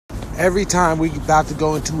Every time we about to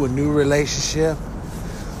go into a new relationship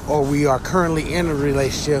or we are currently in a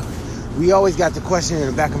relationship, we always got the question in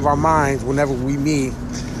the back of our minds whenever we meet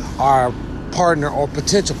our partner or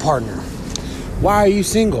potential partner. Why are you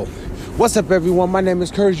single? What's up, everyone? My name is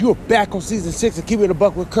Curtis. You are back on season 6 of Keeping It a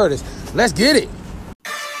Buck with Curtis. Let's get it.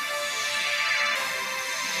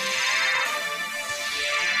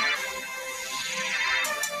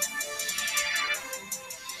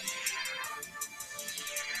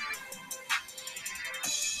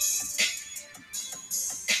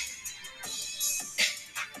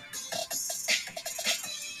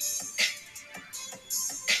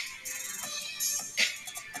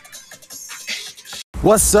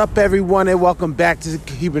 What's up, everyone, and welcome back to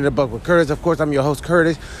Keeping It a Buck with Curtis. Of course, I'm your host,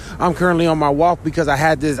 Curtis. I'm currently on my walk because I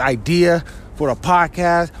had this idea for the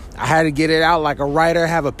podcast. I had to get it out like a writer,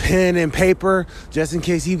 have a pen and paper, just in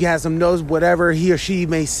case he has some notes, whatever he or she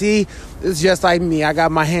may see. It's just like me. I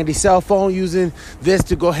got my handy cell phone, using this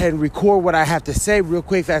to go ahead and record what I have to say real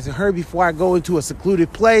quick, fast and hurry, before I go into a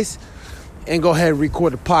secluded place and go ahead and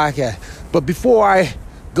record the podcast. But before I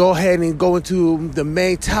go ahead and go into the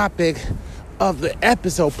main topic of the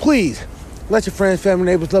episode, please let your friends, family,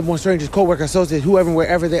 neighbors, loved ones, strangers, co-workers, associates, whoever and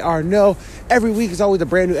wherever they are know every week is always a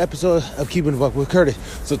brand new episode of Keeping It a Buck with Curtis.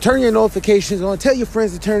 So turn your notifications on, tell your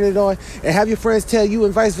friends to turn it on, and have your friends tell you,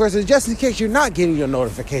 and vice versa, just in case you're not getting your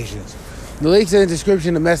notifications. The links in the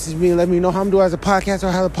description to message me and let me know how I'm doing as a podcast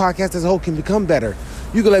or how the podcast as a whole can become better.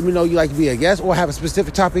 You can let me know you like to be a guest or have a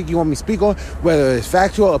specific topic you want me to speak on, whether it's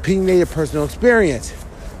factual, opinionated, personal experience.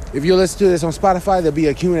 If you listen to this on Spotify, there'll be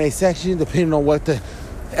a Q&A section depending on what the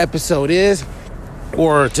episode is,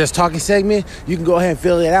 or just talking segment. You can go ahead and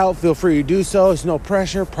fill it out. Feel free to do so. It's no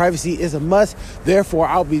pressure. Privacy is a must. Therefore,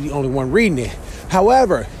 I'll be the only one reading it.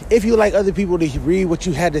 However, if you like other people to read what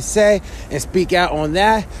you had to say and speak out on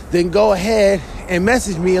that, then go ahead and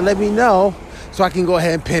message me and let me know so I can go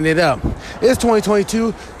ahead and pin it up. It's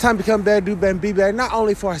 2022. Time to become better, do better, and be better, not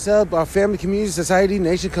only for ourselves, but our family, community, society,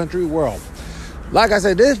 nation, country, world. Like I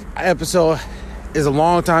said, this episode is a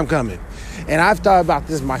long time coming. And I've thought about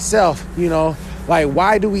this myself, like,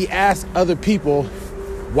 why do we ask other people,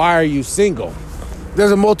 why are you single?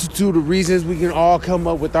 There's a multitude of reasons. We can all come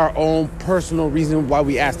up with our own personal reason why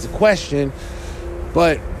we ask the question.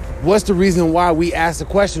 But what's the reason why we ask the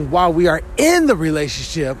question while we are in the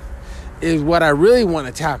relationship is what I really want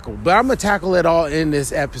to tackle. But I'm going to tackle it all in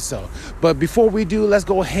this episode. But before we do, let's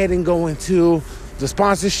go ahead and go into the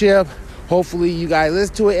sponsorship. Hopefully you guys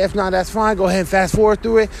listen to it. If not, that's fine. Go ahead and fast forward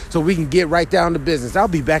through it so we can get right down to business. I'll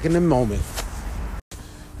be back in a moment.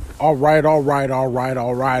 All right.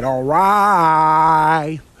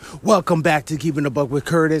 Welcome back to Keeping It a Buck with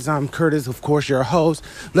Curtis. I'm Curtis, of course, your host.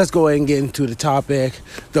 Let's go ahead and get into the topic.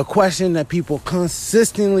 The question that people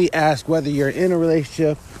consistently ask, whether you're in a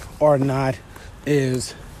relationship or not,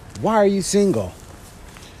 is, why are you single?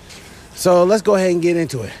 So let's go ahead and get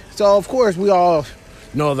into it. So, of course, we all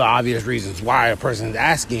know the obvious reasons why a person is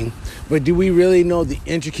asking, but do we really know the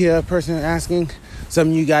intricate person asking? Some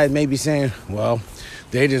of you guys may be saying, well,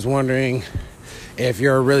 they're just wondering if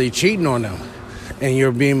you're really cheating on them and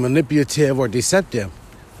you're being manipulative or deceptive.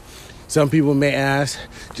 Some people may ask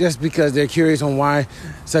just because they're curious on why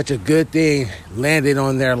such a good thing landed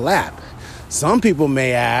on their lap. Some people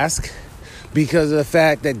may ask because of the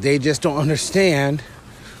fact that they just don't understand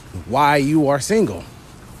why you are single.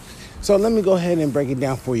 So let me go ahead and break it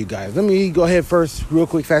down for you guys. Let me go ahead first, real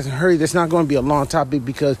quick, fast and hurry. This is not going to be a long topic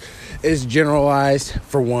because it's generalized,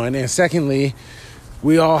 for one. And secondly,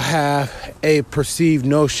 we all have a perceived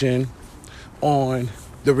notion on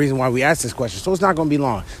the reason why we ask this question. So it's not going to be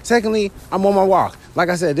long. Secondly, I'm on my walk. Like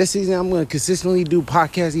I said, this season I'm going to consistently do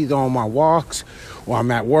podcasts either on my walks or I'm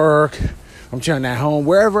at work, I'm chilling at home,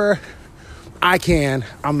 wherever I can,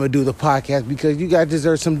 I'm going to do the podcast because you guys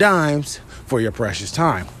deserve some dimes for your precious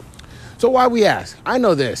time. So why we ask? I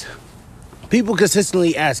know this. People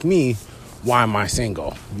consistently ask me, why am I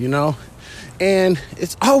single? And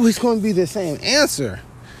it's always going to be the same answer.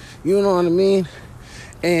 You know what I mean?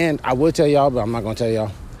 And I will tell y'all, but I'm not going to tell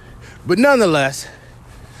y'all. But nonetheless,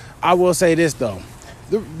 I will say this, though.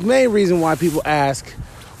 The main reason why people ask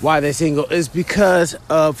why they're single is because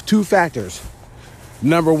of two factors.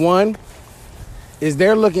 Number one is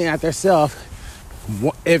they're looking at themselves.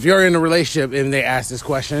 If you're in a relationship and they ask this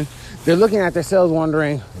question, they're looking at themselves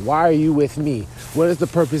wondering, why are you with me? What is the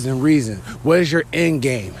purpose and reason? What is your end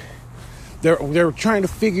game? They're trying to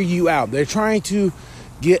figure you out. They're trying to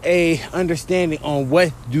get a understanding on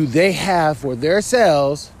what do they have for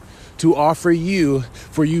themselves to offer you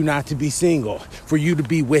for you not to be single, for you to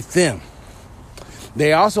be with them.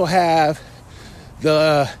 They also have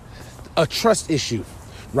a trust issue.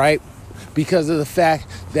 right? Because of the fact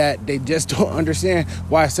that they just don't understand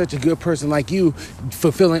why such a good person like you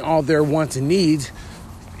fulfilling all their wants and needs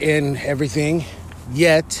and everything,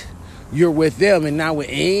 yet you're with them and not with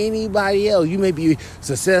anybody else. You may be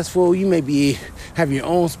successful, you may be have your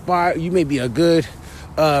own spot, you may be a good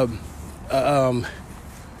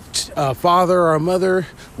father or a mother,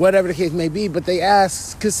 whatever the case may be, but they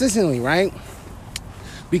ask consistently, right?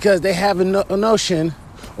 Because they have a notion,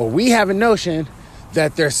 or we have a notion,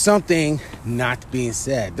 that there's something not being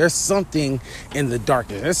said. There's something in the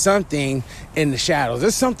darkness. There's something in the shadows.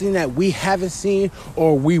 There's something that we haven't seen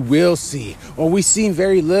or we will see. Or we've seen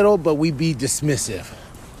very little, but we be dismissive.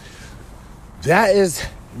 That is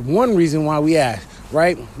one reason why we ask,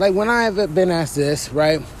 right? Like when I have been asked this,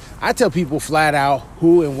 right? I tell people flat out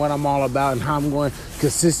who and what I'm all about and how I'm going to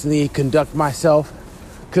consistently conduct myself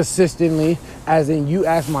consistently, as in you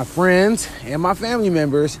ask my friends and my family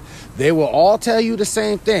members, they will all tell you the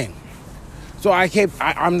same thing. So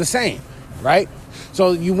I'm the same, right?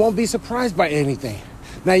 So you won't be surprised by anything.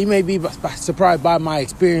 Now you may be surprised by my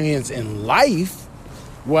experience in life,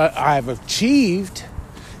 what I've achieved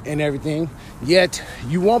and everything, yet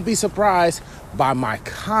you won't be surprised by my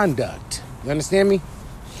conduct. You understand me?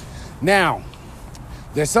 Now,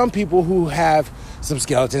 there's some people who have some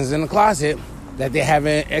skeletons in the closet that they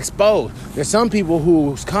haven't exposed. There's some people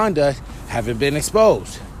whose conduct haven't been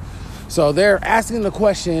exposed. So they're asking the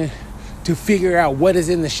question to figure out what is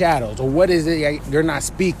in the shadows or what is it they're not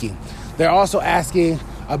speaking. They're also asking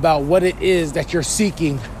about what it is that you're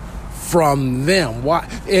seeking from them. Why?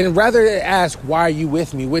 And rather than ask, why are you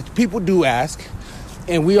with me? Which people do ask.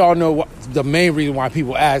 And we all know the main reason why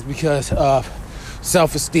people ask, because of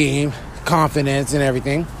self-esteem, confidence, and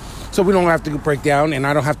everything. So we don't have to break down, and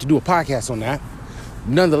I don't have to do a podcast on that.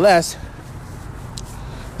 Nonetheless,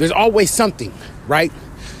 there's always something, right?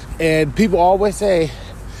 And people always say,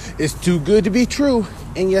 it's too good to be true.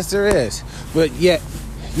 And yes, there is. But yet,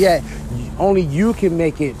 only you can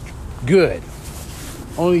make it good.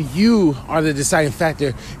 Only you are the deciding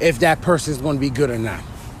factor if that person is going to be good or not.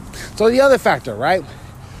 So the other factor, right?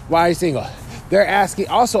 Why are you single? They're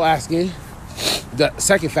also asking, the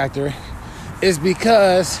second factor is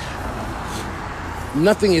because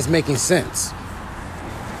nothing is making sense,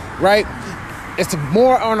 right? It's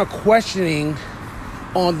more on a questioning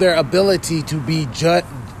on their ability to be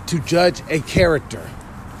to judge a character,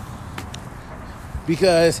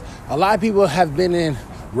 because a lot of people have been in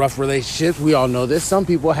rough relationships. We all know this. Some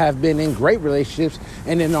people have been in great relationships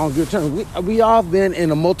and then on good terms. We all have been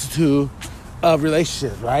in a multitude of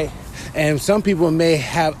relationships, right? And some people may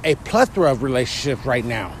have a plethora of relationships right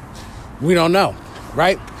now. We don't know,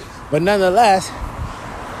 right? But nonetheless,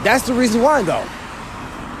 that's the reason why, though.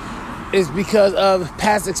 It's because of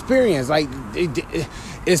past experience. Like,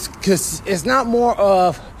 it's because it's not more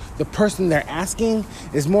of the person they're asking,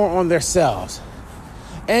 it's more on themselves.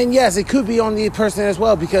 And yes, it could be on the person as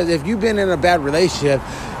well, because if you've been in a bad relationship,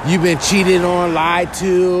 you've been cheated on, lied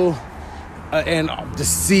to, and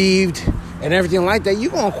deceived, and everything like that,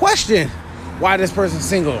 you're going to question why this person's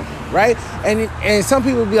single, right? And some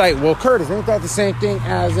people will be like, well, Curtis, ain't that the same thing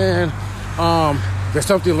as in there's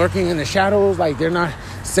something lurking in the shadows, like they're not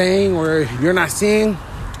saying or you're not seeing?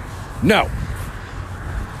 No.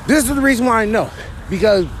 This is the reason why I know.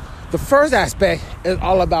 Because the first aspect is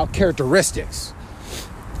all about characteristics.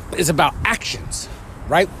 It's about actions,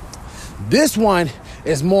 right? This one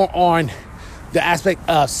is more on the aspect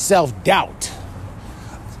of self-doubt,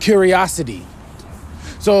 curiosity.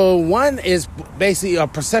 So one is basically a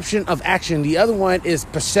perception of action. The other one is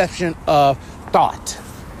perception of thought.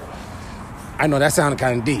 I know that sounded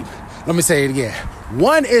kind of deep. Let me say it again.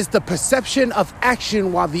 One is the perception of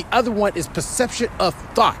action, while the other one is perception of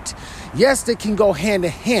thought. Yes, they can go hand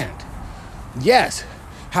in hand. Yes.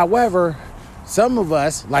 However, some of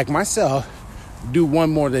us, like myself, do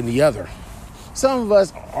one more than the other. Some of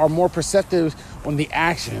us are more perceptive on the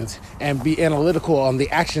actions and be analytical on the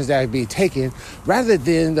actions that are being taken rather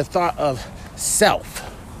than the thought of self.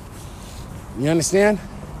 You understand?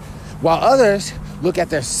 While others look at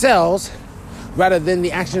their selves rather than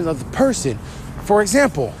the actions of the person. For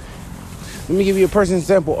example, let me give you a person's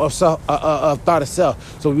example of thought of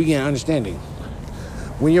self so we get an understanding.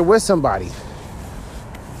 When you're with somebody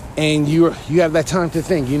and you have that time to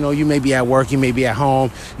think, you may be at work, you may be at home,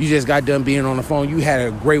 you just got done being on the phone, you had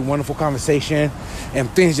a great, wonderful conversation, and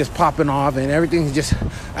things just popping off, and everything's just,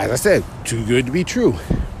 as I said, too good to be true.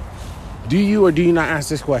 Do you or do you not ask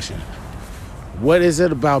this question? What is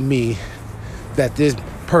it about me that this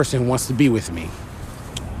person wants to be with me?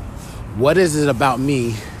 What is it about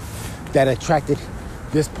me that attracted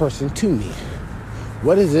this person to me?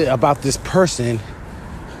 What is it about this person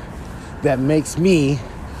that makes me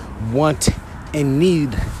want and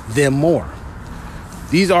need them more?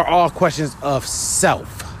 These are all questions of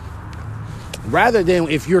self. Rather than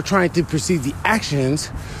if you're trying to perceive the actions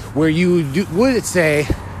where you would say,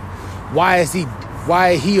 why is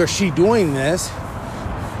he or she doing this?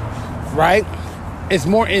 Right? It's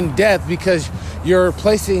more in depth because you're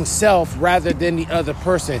placing self rather than the other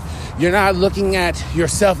person. You're not looking at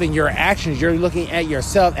yourself and your actions. You're looking at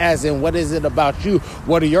yourself as in, what is it about you?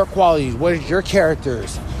 What are your qualities? What is your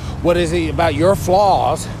characters? What is it about your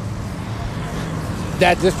flaws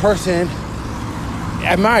that this person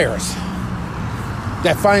admires,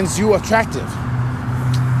 that finds you attractive?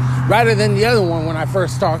 Rather than the other one when I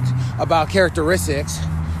first talked about characteristics,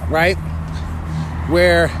 right?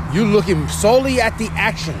 Where you're looking solely at the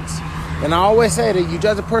actions. And I always say that you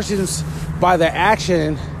judge a person by their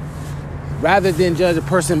action rather than judge a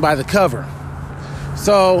person by the cover.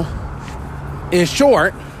 So, in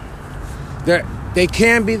short, they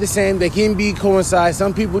can be the same. They can be coincide.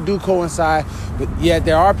 Some people do coincide. But yet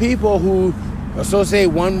there are people who associate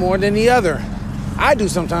one more than the other. I do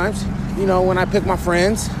sometimes. You know, when I pick my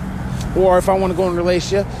friends, or if I want to go in a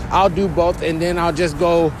relationship, I'll do both, and then I'll just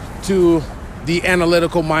go to the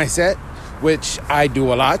analytical mindset, which I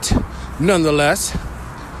do a lot, nonetheless.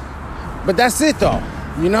 But that's it, though.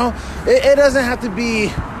 You know, it doesn't have to be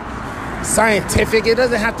scientific. It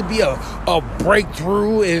doesn't have to be a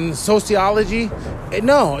breakthrough in sociology.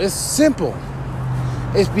 No, it's simple.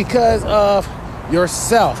 It's because of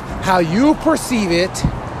yourself, how you perceive it,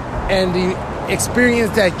 and the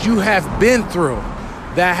experience that you have been through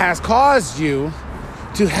that has caused you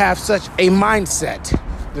to have such a mindset.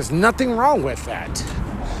 There's nothing wrong with that.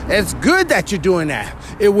 It's good that you're doing that.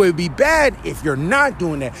 It would be bad if you're not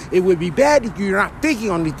doing that. It would be bad if you're not thinking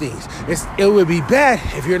on these things. It would be bad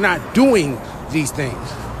if you're not doing these things.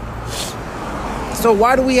 So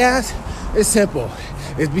why do we ask? It's simple.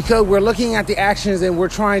 It's because we're looking at the actions and we're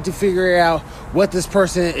trying to figure out what this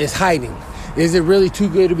person is hiding. Is it really too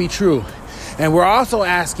good to be true? And we're also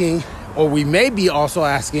asking, or we may be also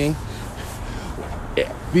asking,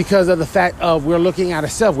 because of the fact of we're looking at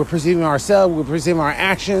ourselves. We're perceiving ourselves. We're perceiving our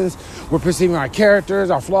actions. We're perceiving our characters,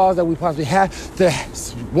 our flaws that we possibly have.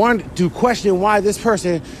 To question why this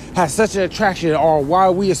person has such an attraction, or why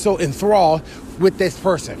we are so enthralled with this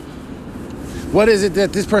person. What is it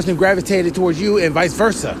that this person gravitated towards you, and vice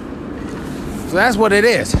versa? So that's what it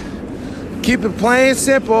is. Keep it plain,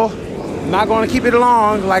 simple. I'm not going to keep it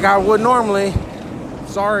long like I would normally.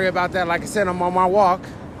 Sorry about that. Like I said, I'm on my walk.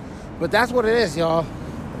 But that's what it is, y'all.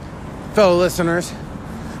 Fellow listeners.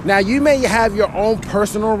 Now, you may have your own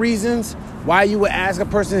personal reasons why you would ask a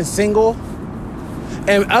person is single.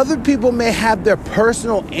 And other people may have their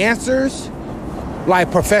personal answers,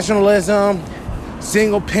 like professionalism,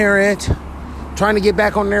 single parent, trying to get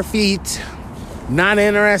back on their feet, not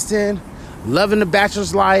interested, loving the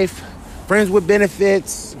bachelor's life, friends with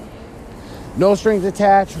benefits, no strings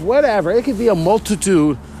attached, whatever. It could be a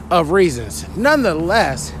multitude of reasons.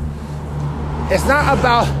 Nonetheless, it's not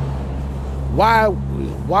about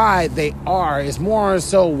why they are. It's more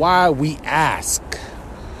so why we ask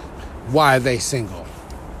why are they single.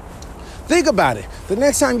 Think about it. The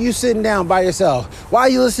next time you sitting down by yourself, while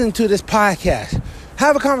you listening to this podcast,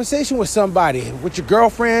 have a conversation with somebody, with your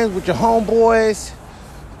girlfriends, with your homeboys,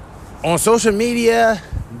 on social media,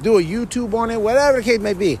 do a YouTube on it, whatever the case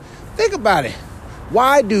may be. Think about it.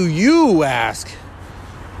 Why do you ask,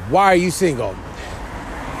 why are you single?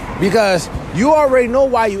 Because you already know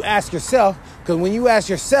why you ask yourself. Because when you ask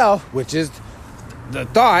yourself, which is the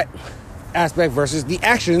thought aspect versus the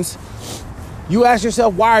actions, you ask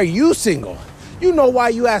yourself, why are you single? You know why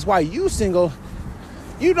you ask why you single.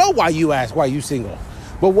 You know why you ask why you single.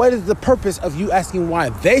 But what is the purpose of you asking why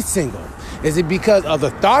they single? Is it because of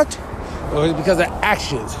the thought, or is it because of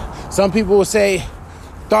actions? Some people will say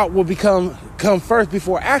thought will come first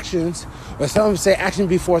before actions, or some will say action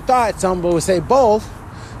before thought. Some will say both.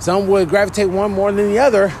 Some would gravitate one more than the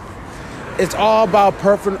other. It's all about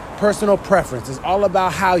personal preference. It's all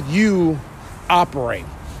about how you operate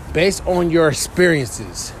based on your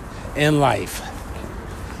experiences in life.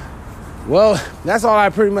 Well, that's all I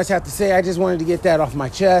pretty much have to say. I just wanted to get that off my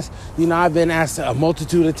chest. You know, I've been asked a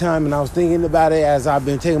multitude of times, and I was thinking about it as I've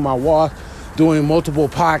been taking my walk, doing multiple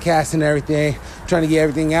podcasts and everything, trying to get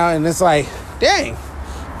everything out. And it's like, dang,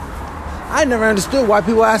 I never understood why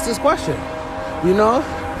people ask this question, you know?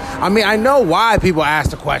 I mean, I know why people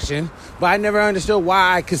ask the question, but I never understood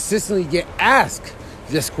why I consistently get asked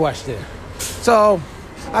this question. So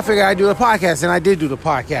I figured I'd do a podcast, and I did do the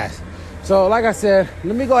podcast. So like I said,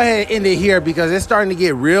 let me go ahead and end it here because it's starting to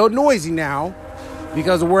get real noisy now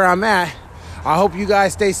because of where I'm at. I hope you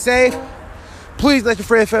guys stay safe. Please let your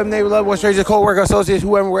friends, family, neighbor, loved ones, strangers, co-worker, associates,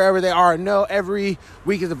 whoever, wherever they are, know every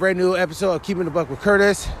week is a brand new episode of Keeping the Buck with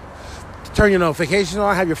Curtis. Turn your notifications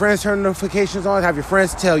on. Have your friends turn notifications on. Have your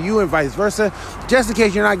friends tell you and vice versa, just in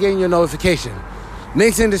case you're not getting your notification.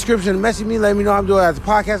 Links in the description. Message me. Let me know how I'm doing as a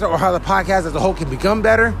podcaster or how the podcast as a whole can become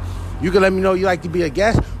better. You can let me know you like to be a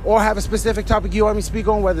guest or have a specific topic you want me to speak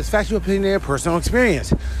on, whether it's factual, opinion, or personal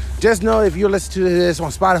experience. Just know if you're listening to this on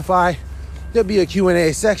Spotify, there'll be a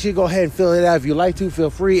Q&A section. Go ahead and fill it out if you like to. Feel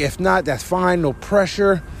free. If not, that's fine. No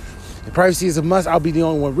pressure. If privacy is a must, I'll be the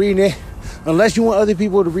only one reading it. Unless you want other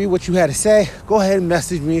people to read what you had to say, go ahead and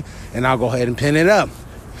message me, and I'll go ahead and pin it up.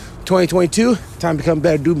 2022, time to become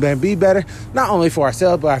better, do better, be better. Not only for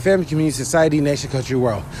ourselves, but our family, community, society, nation, country,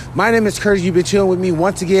 world. My name is Curtis. You've been chilling with me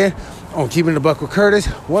once again on Keeping the Buck with Curtis.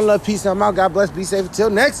 One love, peace, I'm out. God bless, be safe. Until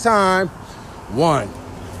next time, one.